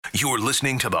You're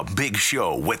listening to The Big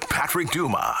Show with Patrick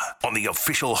Duma on the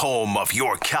official home of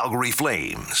your Calgary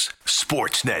Flames.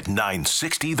 Sportsnet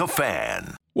 960 The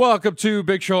Fan. Welcome to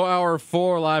Big Show Hour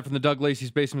 4, live from the Doug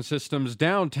Lacey's Basement Systems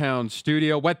downtown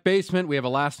studio. Wet basement, we have a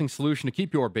lasting solution to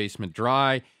keep your basement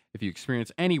dry. If you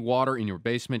experience any water in your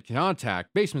basement,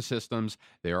 contact Basement Systems.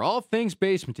 They are all things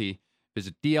basementy.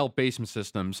 Visit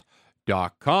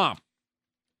dlbasementsystems.com.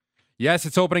 Yes,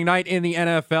 it's opening night in the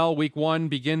NFL. Week 1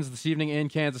 begins this evening in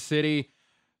Kansas City.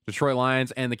 Detroit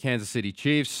Lions and the Kansas City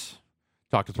Chiefs.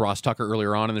 Talked with Ross Tucker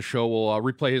earlier on in the show. We'll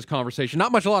replay his conversation.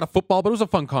 Not much, a lot of football, but it was a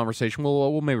fun conversation.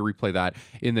 We'll maybe replay that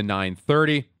in the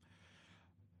 9:30.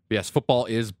 Yes, football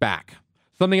is back.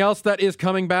 Something else that is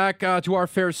coming back to our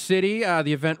fair city.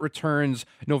 The event returns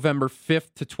November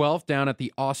 5th to 12th down at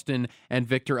the Austin and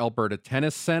Victor Alberta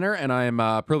Tennis Center. And I am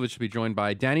privileged to be joined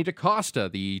by Danny DaCosta,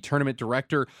 the tournament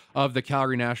director of the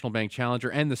Calgary National Bank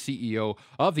Challenger and the CEO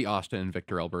of the Austin and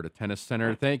Victor Alberta Tennis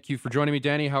Center. Thank you for joining me,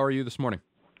 Danny. How are you this morning?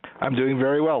 I'm doing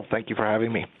very well. Thank you for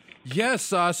having me. Yes,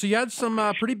 so you had some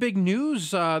pretty big news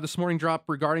this morning drop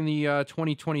regarding the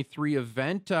 2023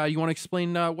 event. You want to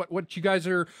explain what you guys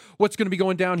are, what's going to be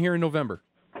going down here in November?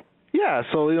 Yeah,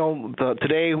 so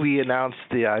today we announced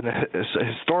the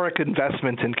historic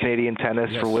investment in Canadian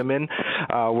tennis for women.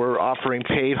 We're offering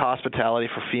paid hospitality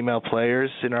for female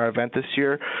players in our event this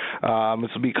year. This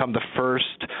will become the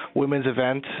first women's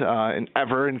event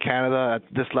ever in Canada at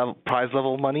this level, prize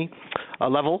level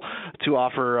level to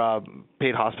offer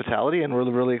paid hospitality, and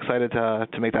we're really excited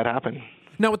to make that happen.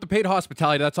 Now, with the paid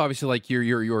hospitality, that's obviously like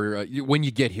your when you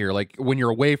get here, like when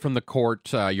you're away from the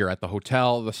court, you're at the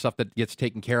hotel, the stuff that gets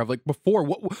taken care of. Like before,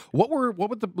 what were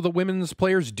the women's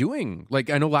players doing? Like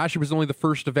I know last year was only the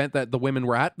first event that the women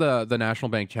were at the National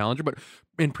Bank Challenger, but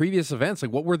in previous events,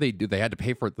 like what were they do? They had to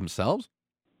pay for it themselves?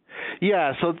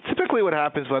 Yeah, so typically what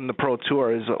happens when the pro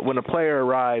tour is when a player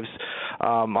arrives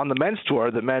on the men's tour,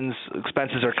 the men's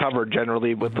expenses are covered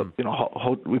generally with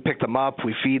we pick them up,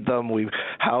 we feed them, we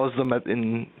house them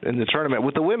in the tournament.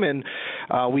 With the women,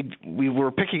 we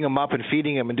were picking them up and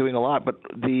feeding them and doing a lot, but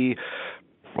the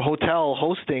hotel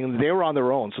hosting, they were on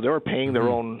their own, so they were paying their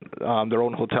own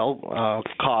hotel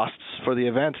costs for the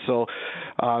event. So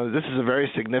this is a very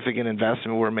significant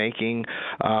investment we're making.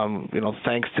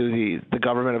 Thanks to the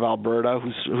government of Alberta,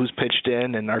 who's pitched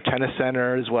in, and our tennis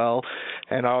center as well,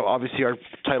 and obviously our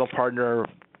title partner,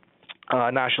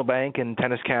 National Bank and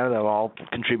Tennis Canada, all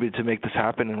contributed to make this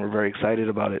happen, and we're very excited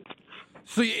about it.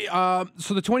 So,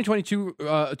 so the 2022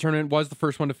 tournament was the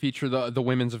first one to feature the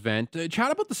women's event.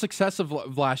 Chat about the success of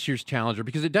last year's Challenger,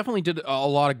 because it definitely did a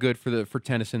lot of good for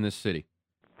tennis in this city.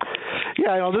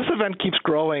 Yeah, this event keeps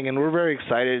growing, and we're very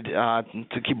excited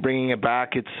to keep bringing it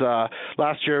back. It's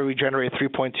last year we generated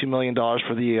 $3.2 million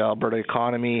for the Alberta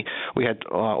economy. We had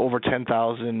over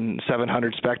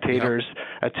 10,700 spectators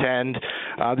attend.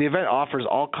 The event offers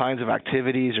all kinds of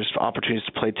activities. There's opportunities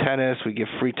to play tennis. We give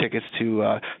free tickets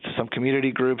to some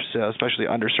community groups, especially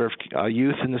underserved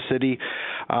youth in the city.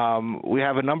 We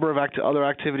have a number of other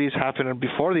activities happening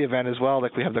before the event as well,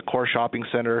 like we have the Core Shopping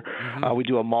Center. We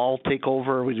do a mall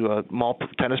takeover. We do a mall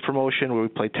tennis promotion where we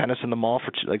play tennis in the mall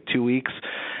for 2 weeks,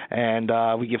 and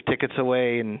we give tickets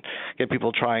away and get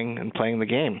people trying and playing the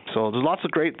game. So there's lots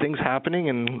of great things happening,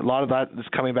 and a lot of that is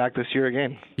coming back this year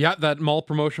again. Yeah, that mall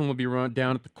promotion will be run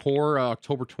down at the Core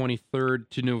October 23rd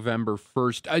to November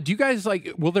 1st. Do you guys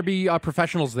will there be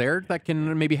professionals there that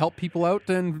can maybe help people out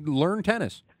and learn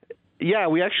tennis? Yeah,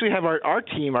 we actually have our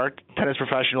team, our tennis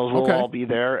professionals will all be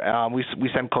there. We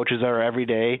send coaches there every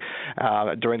day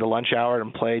during the lunch hour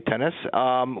and play tennis.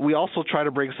 We also try to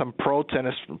bring some pro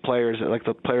tennis players, like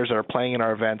the players that are playing in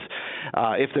our events,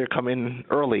 if they come in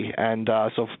early. And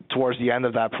so towards the end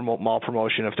of that mall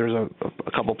promotion, if there's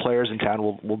a couple players in town,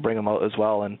 we'll bring them out as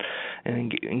well and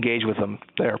engage with them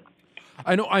there.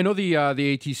 I know the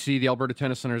ATC, the Alberta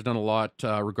Tennis Center, has done a lot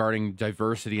regarding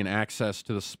diversity and access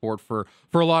to the sport for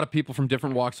a lot of people from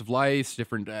different walks of life,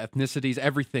 different ethnicities,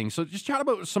 everything. So just chat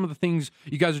about some of the things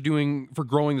you guys are doing for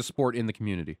growing the sport in the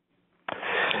community.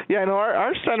 Yeah,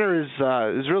 our center is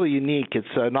really unique. It's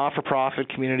a not-for-profit,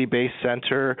 community-based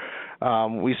center.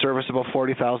 We service about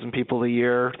 40,000 people a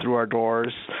year through our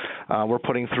doors. We're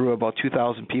putting through about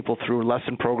 2,000 people through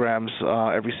lesson programs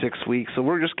every 6 weeks. So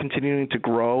we're just continuing to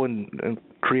grow and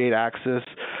create access.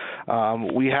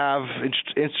 We have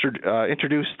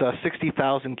introduced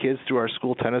 60,000 kids through our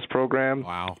school tennis program.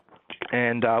 Wow.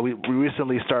 And we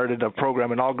recently started a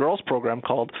program, an all-girls program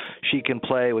called She Can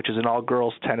Play, which is an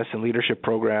all-girls tennis and leadership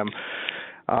program,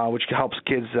 which helps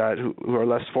kids who are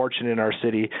less fortunate in our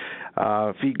city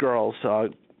feed girls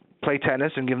play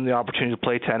tennis and give them the opportunity to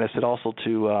play tennis, and also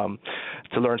to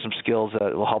learn some skills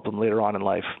that will help them later on in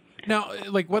life. Now,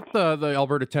 like what the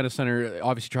Alberta Tennis Center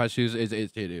obviously tries to do is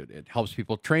it helps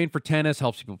people train for tennis,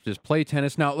 helps people just play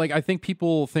tennis. Now, like I think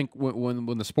people think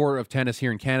when the sport of tennis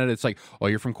here in Canada, it's like, oh,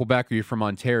 you're from Quebec or you're from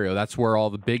Ontario. That's where all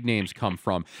the big names come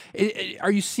from.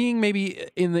 Are you seeing maybe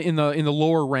in the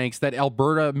lower ranks that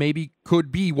Alberta maybe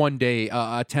could be one day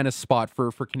a tennis spot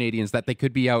for Canadians, that they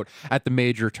could be out at the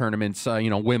major tournaments,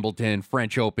 Wimbledon,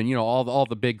 French Open, all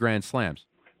the big Grand Slams?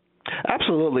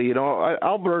 Absolutely.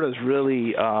 Alberta's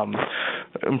really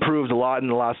improved a lot in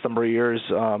the last number of years.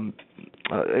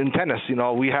 In tennis,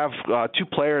 we have two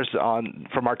players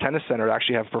from our tennis center that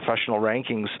actually have professional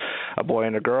rankings, a boy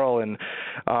and a girl. And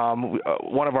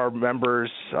one of our members,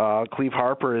 Cleve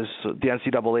Harper, is the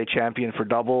NCAA champion for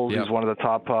doubles. Yep. He's one of the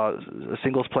top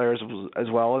singles players as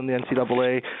well in the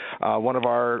NCAA. One of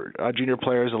our junior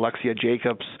players, Alexia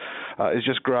Jacobs, is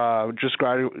just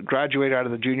graduated out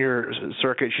of the junior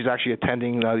circuit. She's actually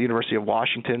attending the University of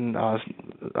Washington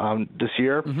this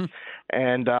year. Mm-hmm.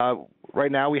 And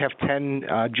right now we have 10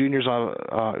 juniors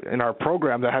in our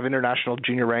program that have international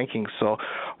junior rankings. So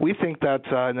we think that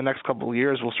in the next couple of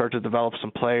years we'll start to develop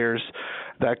some players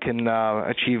that can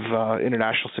achieve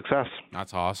international success.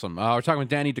 That's awesome. We're talking with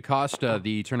Danny DaCosta,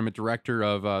 the tournament director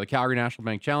of the Calgary National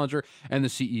Bank Challenger and the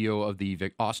CEO of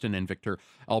the Austin and Victor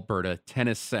Alberta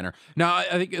Tennis Center. Now,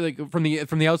 I think like from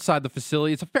the outside the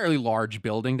facility, it's a fairly large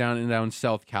building down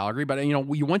South Calgary, but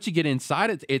once you get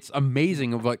inside, it's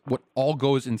amazing of like what all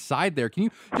goes inside there. Can you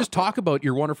just talk about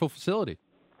your wonderful facility?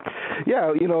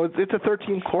 Yeah, it's a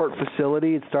 13-court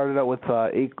facility. It started out with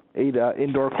eight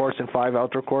indoor courts and 5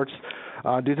 outdoor courts.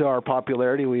 Due to our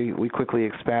popularity, we quickly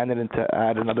expanded into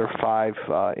add another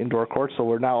 5 indoor courts. So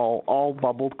we're now all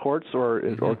bubbled courts or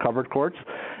covered courts,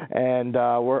 and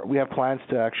we have plans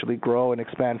to actually grow and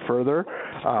expand further.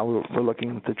 We're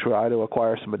looking to try to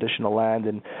acquire some additional land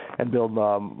and build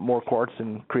more courts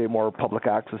and create more public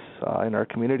access in our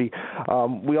community.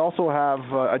 We also have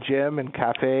a gym and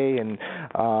cafe, and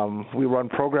we run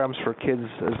programs for kids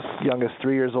as young as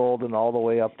 3 years old and all the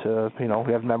way up to,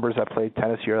 we have members that play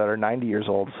tennis here that are 90 years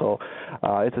old. So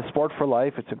it's a sport for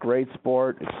life. It's a great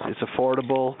sport. It's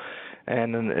affordable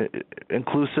and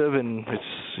inclusive, and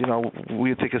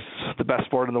we think it's the best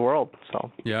sport in the world.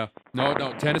 So yeah,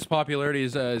 no, tennis popularity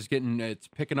is it's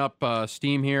picking up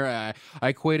steam here. I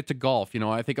equate it to golf.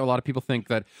 I think a lot of people think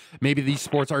that maybe these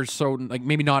sports are so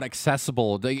maybe not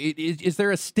accessible. Is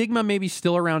there a stigma maybe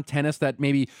still around tennis that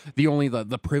maybe only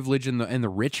the privileged and the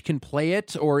rich can play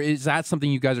it, or is that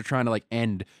something you guys are trying to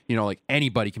end?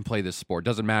 Anybody can play this sport.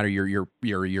 Doesn't matter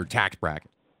your tax bracket.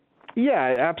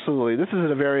 Yeah, absolutely. This is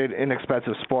a very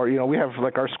inexpensive sport. We have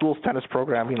our school's tennis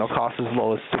program, costs as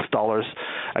low as $6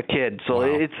 a kid. So wow.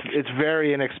 It's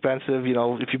very inexpensive.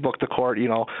 If you book the court,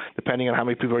 depending on how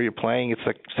many people you're playing, it's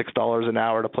like $6 an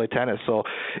hour to play tennis. So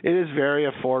it is very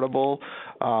affordable.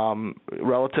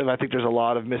 Relative, I think there's a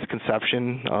lot of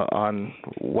misconception on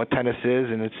what tennis is,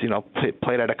 and it's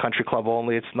played at a country club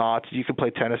only. It's not. You can play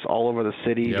tennis all over the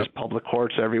city. Yep. There's public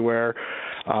courts everywhere.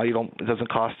 It doesn't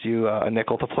cost you a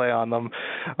nickel to play on them.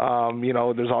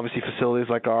 There's obviously facilities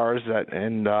like ours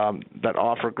that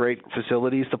offer great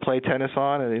facilities to play tennis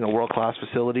on, and world-class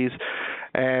facilities.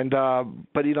 And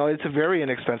but it's a very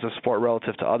inexpensive sport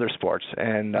relative to other sports,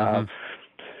 and. Mm-hmm.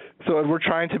 So we're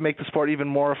trying to make the sport even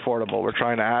more affordable. We're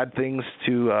trying to add things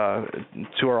to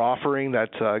our offering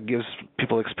that gives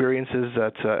people experiences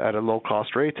at a low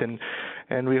cost rate,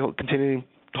 and we hope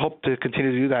to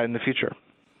continue to do that in the future.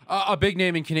 A big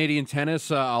name in Canadian tennis,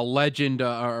 a legend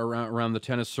around the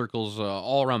tennis circles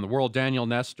all around the world, Daniel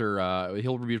Nestor.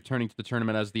 He'll be returning to the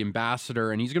tournament as the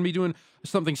ambassador, and he's going to be doing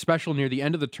something special near the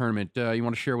end of the tournament. You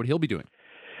want to share what he'll be doing?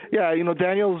 Yeah,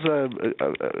 Daniel's an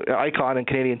icon in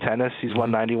Canadian tennis. He's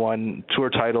won 91 tour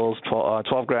titles,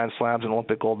 12 Grand Slams, an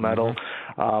Olympic gold medal.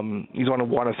 Mm-hmm. He's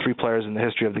one of 3 players in the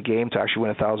history of the game to actually win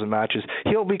 1,000 matches.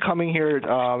 He'll be coming here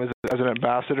as an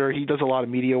ambassador. He does a lot of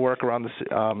media work around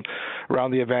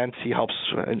the event. He helps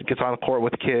and gets on the court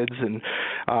with kids, and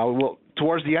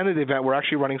towards the end of the event, we're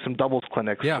actually running some doubles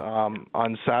clinics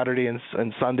on Saturday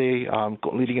and Sunday,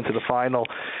 leading into the final.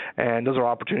 And those are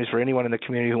opportunities for anyone in the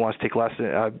community who wants to take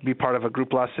lesson, be part of a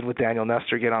group lesson with Daniel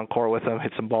Nestor, get on court with him,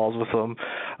 hit some balls with him.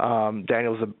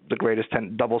 Daniel's the greatest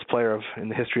doubles player in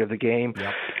the history of the game.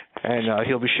 Yep. And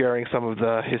he'll be sharing some of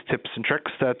his tips and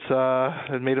tricks that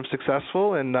have made him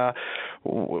successful. And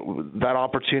that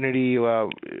opportunity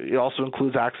it also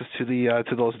includes access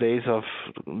to those days of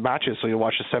matches. So you'll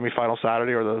watch the semifinal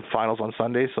Saturday or the finals on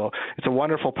Sunday. So it's a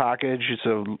wonderful package. It's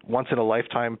a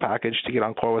once-in-a-lifetime package to get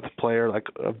on court with a player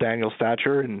of Daniel's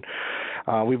stature. And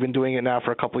we've been doing it now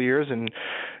for a couple of years, and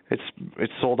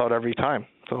it's sold out every time.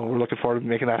 So we're looking forward to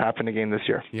making that happen again this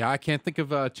year. Yeah, I can't think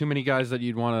of too many guys that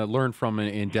you'd want to learn from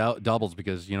in doubles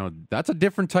because, that's a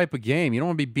different type of game. You don't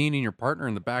want to be beating your partner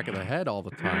in the back of the head all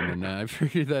the time. And I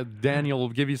figured that Daniel will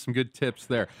give you some good tips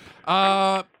there.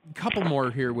 Couple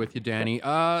more here with you, Danny.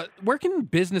 Where can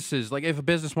businesses, like if a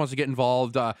business wants to get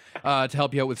involved to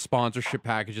help you out with sponsorship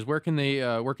packages, where can they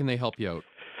help you out?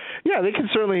 Yeah, they can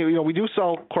certainly, we do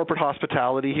sell corporate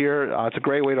hospitality here. It's a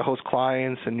great way to host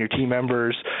clients and your team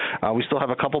members. We still have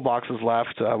a couple boxes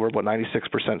left. We're about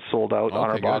 96% sold out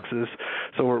on our boxes.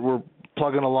 So we're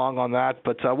plugging along on that.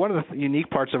 But one of the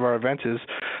unique parts of our event is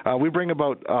we bring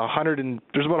about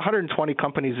there's about 120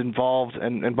 companies involved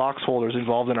and box holders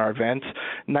involved in our event.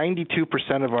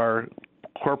 92% of our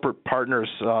corporate partners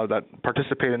that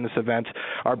participate in this event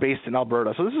are based in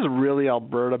Alberta. So this is a really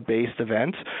Alberta-based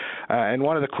event. And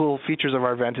one of the cool features of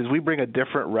our event is we bring a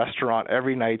different restaurant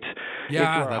every night into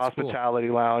our hospitality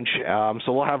lounge.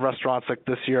 So we'll have restaurants like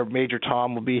this year. Major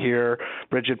Tom will be here,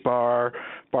 Bridget Bar,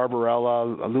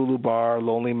 Barbarella, Lulu Bar,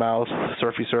 Lonely Mouse,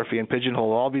 Surfy, and Pigeonhole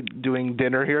will all be doing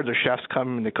dinner here. The chefs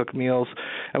come and they cook meals.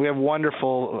 And we have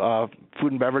wonderful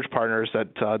food and beverage partners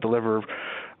that deliver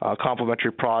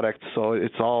complimentary products, so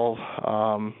it's all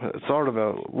it's sort of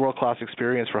a world-class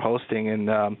experience for hosting, and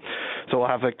so we'll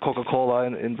have like Coca-Cola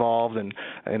involved, and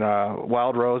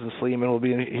Wild Rose and Sleeman will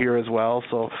be here as well.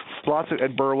 So lots of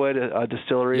at Burwood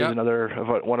Distillery is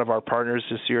one of our partners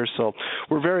this year. So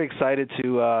we're very excited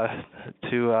to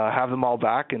have them all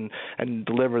back and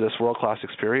deliver this world-class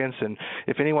experience. And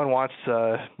if anyone wants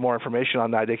more information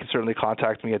on that, they can certainly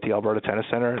contact me at the Alberta Tennis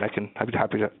Center, and I'd be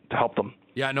happy to help them.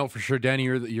 Yeah, no, for sure, Danny.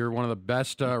 You're one of the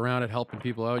best around at helping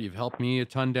people out. You've helped me a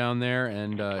ton down there,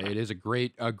 and it is a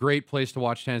great place to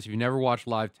watch tennis. If you've never watched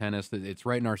live tennis, it's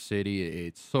right in our city.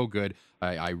 It's so good.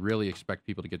 I really expect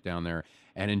people to get down there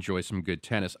and enjoy some good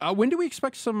tennis. When do we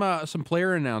expect some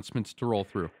player announcements to roll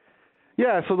through?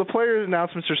 Yeah, so the player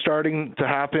announcements are starting to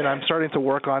happen. I'm starting to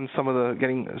work on some of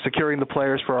securing the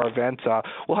players for our event.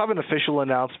 We'll have an official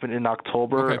announcement in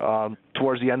October,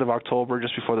 towards the end of October,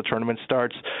 just before the tournament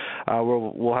starts.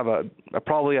 We'll have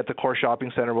probably at the Core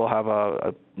Shopping Center, we'll have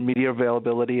a media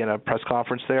availability and a press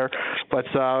conference there. But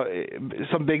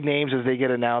some big names as they get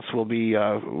announced, we'll be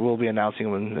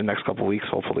announcing them in the next couple of weeks,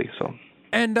 hopefully. So.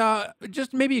 And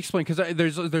just maybe explain, because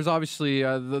there's obviously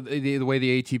the way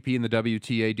the ATP and the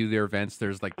WTA do their events.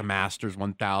 There's like the Masters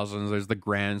 1000s, there's the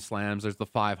Grand Slams, there's the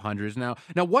 500s. Now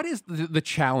what is the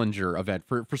Challenger event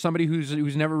for somebody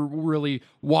who's never really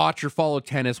watched or followed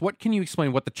tennis? What can you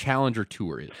explain what the Challenger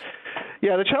Tour is?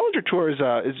 Yeah, the Challenger Tour is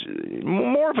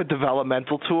more of a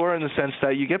developmental tour in the sense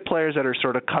that you get players that are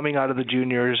sort of coming out of the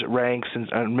juniors ranks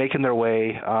and making their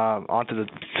way onto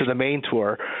the main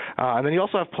tour, and then you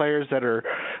also have players that are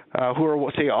who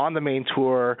are say on the main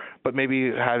tour but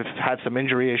maybe have had some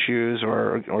injury issues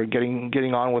or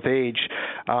getting on with age,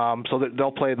 so that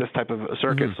they'll play this type of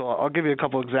circuit. Mm-hmm. So I'll give you a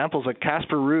couple examples. Like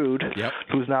Casper Ruud,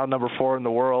 who's now number 4 in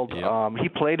the world, he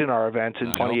played in our event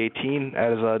in 2018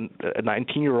 as a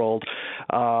 19-year-old.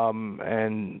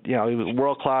 And he was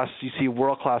world class. You see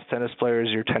world class tennis players,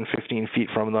 you're 10, 15 feet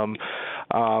from them.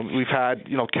 We've had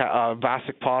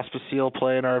Vasek Pospisil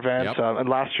play in our event, and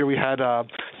last year we had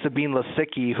Sabine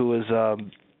Lisicki, who was a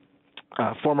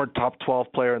former top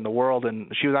 12 player in the world, and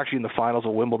she was actually in the finals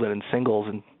of Wimbledon in singles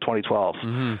in 2012.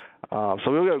 Mm-hmm.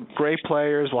 So we've got great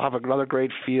players. We'll have another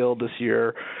great field this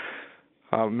year.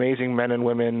 Amazing men and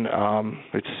women.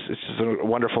 It's just a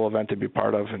wonderful event to be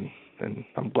part of, and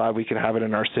I'm glad we can have it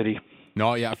in our city.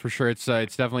 No, yeah, for sure. It's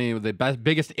definitely the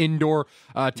biggest indoor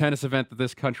tennis event that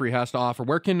this country has to offer.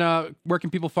 Where can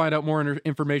people find out more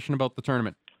information about the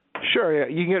tournament? Sure, yeah.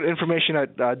 You can get information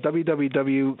at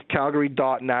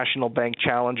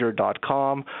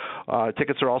www.calgary.nationalbankchallenger.com.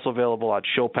 Tickets are also available at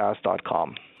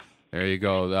showpass.com. There you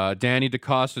go. Danny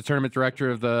DeCosta, Tournament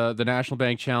Director of the National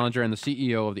Bank Challenger and the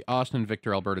CEO of the Austin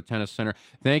Victor Alberta Tennis Center.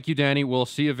 Thank you, Danny. We'll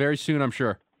see you very soon, I'm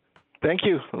sure. Thank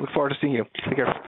you. I look forward to seeing you. Take care.